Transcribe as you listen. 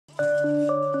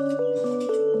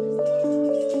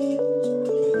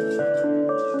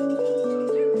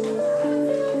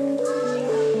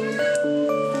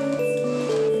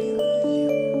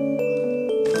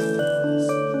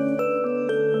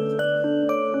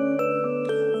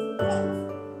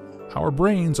Our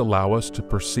brains allow us to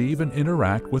perceive and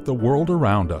interact with the world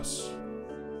around us.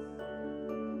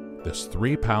 This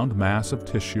 3-pound mass of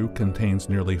tissue contains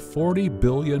nearly 40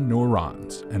 billion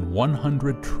neurons and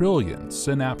 100 trillion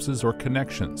synapses or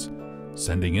connections,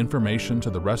 sending information to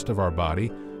the rest of our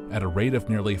body at a rate of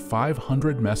nearly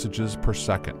 500 messages per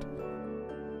second.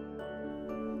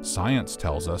 Science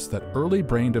tells us that early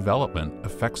brain development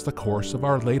affects the course of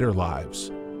our later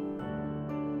lives.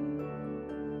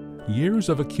 Years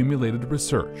of accumulated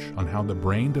research on how the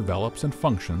brain develops and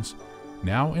functions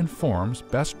now informs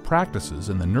best practices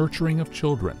in the nurturing of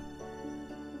children.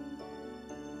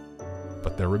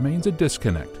 But there remains a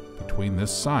disconnect between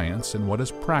this science and what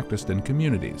is practiced in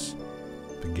communities.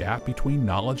 The gap between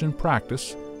knowledge and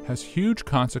practice has huge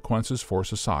consequences for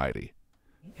society.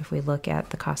 If we look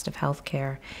at the cost of health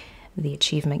care, the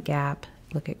achievement gap,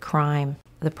 look at crime,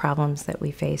 the problems that we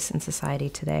face in society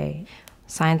today,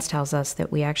 science tells us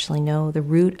that we actually know the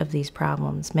root of these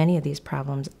problems. Many of these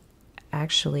problems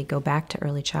actually go back to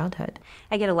early childhood.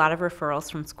 I get a lot of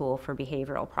referrals from school for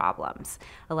behavioral problems.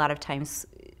 A lot of times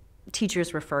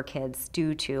teachers refer kids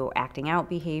due to acting out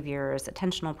behaviors,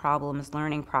 attentional problems,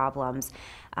 learning problems.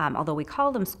 Although we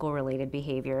call them school-related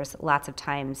behaviors, lots of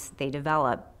times they've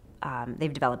developed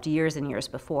years and years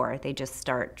before. They just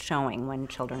start showing when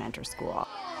children enter school.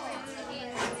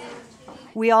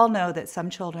 We all know that some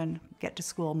children get to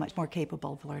school much more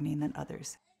capable of learning than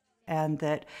others, and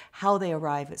that how they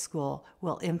arrive at school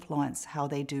will influence how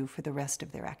they do for the rest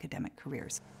of their academic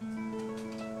careers.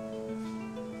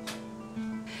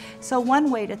 So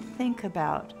one way to think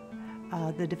about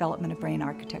the development of brain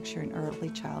architecture in early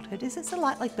childhood is it's a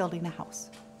lot like building a house.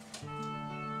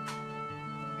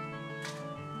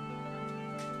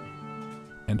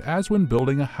 And as when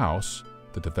building a house,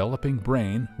 the developing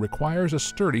brain requires a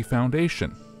sturdy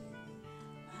foundation.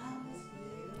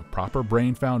 A proper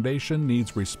brain foundation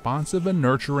needs responsive and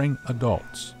nurturing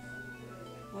adults.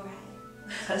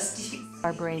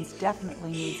 Our brains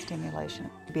definitely need stimulation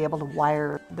to be able to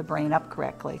wire the brain up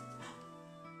correctly.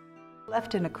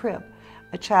 Left in a crib,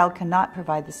 a child cannot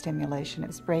provide the stimulation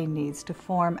its brain needs to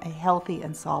form a healthy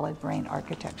and solid brain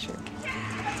architecture.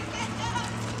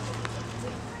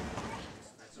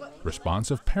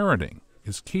 Responsive parenting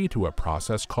is key to a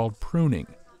process called pruning.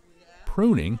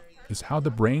 Pruning is how the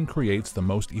brain creates the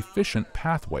most efficient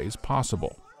pathways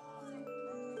possible.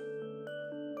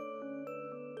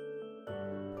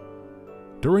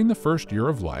 During the first year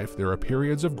of life, there are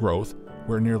periods of growth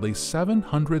where nearly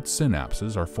 700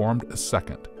 synapses are formed a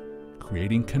second,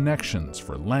 creating connections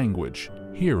for language,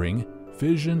 hearing,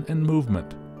 vision, and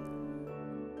movement.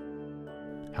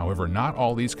 However, not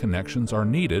all these connections are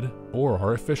needed or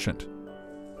are efficient.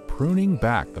 Pruning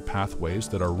back the pathways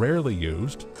that are rarely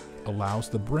used allows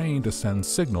the brain to send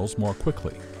signals more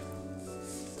quickly.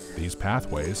 These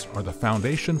pathways are the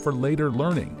foundation for later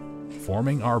learning,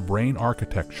 forming our brain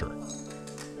architecture.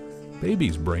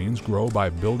 Babies' brains grow by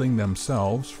building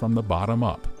themselves from the bottom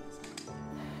up.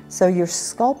 So you're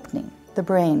sculpting the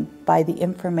brain by the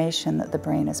information that the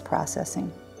brain is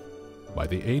processing. By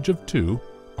the age of 2,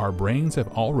 our brains have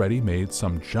already made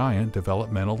some giant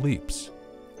developmental leaps.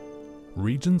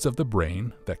 Regions of the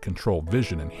brain that control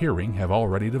vision and hearing have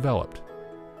already developed.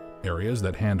 Areas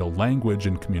that handle language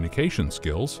and communication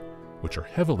skills, which are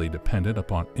heavily dependent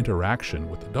upon interaction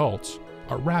with adults,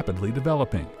 are rapidly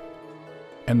developing.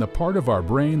 And the part of our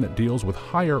brain that deals with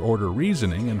higher-order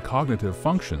reasoning and cognitive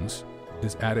functions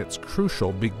is at its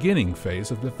crucial beginning phase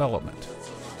of development.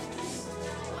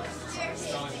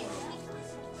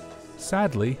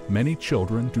 Sadly, many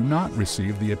children do not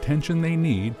receive the attention they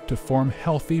need to form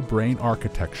healthy brain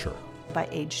architecture. By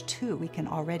age 2, we can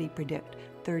already predict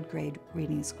third-grade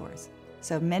reading scores.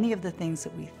 So many of the things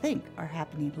that we think are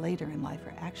happening later in life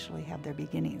are actually have their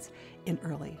beginnings in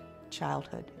early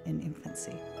childhood, in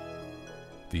infancy.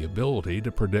 The ability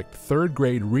to predict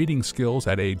third-grade reading skills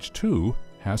at age 2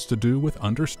 has to do with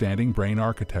understanding brain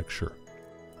architecture.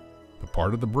 The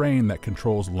part of the brain that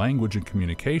controls language and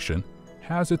communication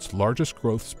has its largest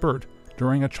growth spurt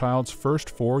during a child's first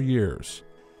 4 years.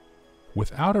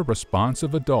 Without a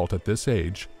responsive adult at this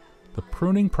age, the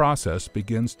pruning process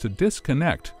begins to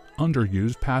disconnect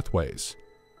underused pathways.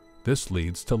 This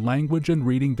leads to language and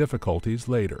reading difficulties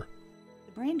later.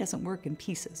 The brain doesn't work in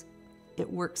pieces.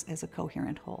 It works as a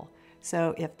coherent whole.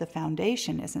 So if the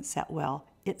foundation isn't set well,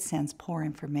 it sends poor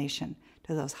information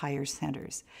to those higher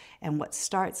centers. And what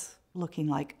starts looking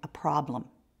like a problem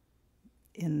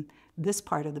in this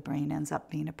part of the brain ends up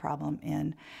being a problem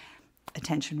in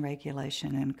attention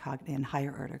regulation and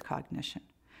higher order cognition.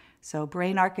 So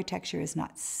brain architecture is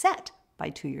not set by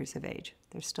 2 years of age.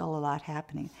 There's still a lot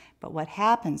happening, but what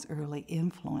happens early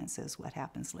influences what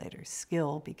happens later.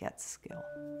 Skill begets skill.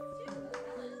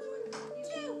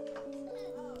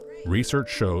 Research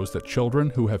shows that children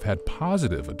who have had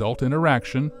positive adult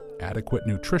interaction, adequate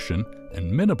nutrition,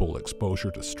 and minimal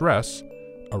exposure to stress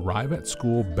arrive at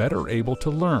school better able to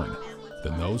learn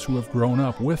than those who have grown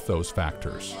up with those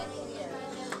factors.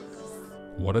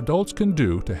 What adults can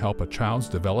do to help a child's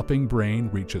developing brain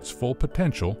reach its full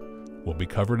potential will be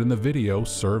covered in the video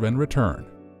Serve and Return.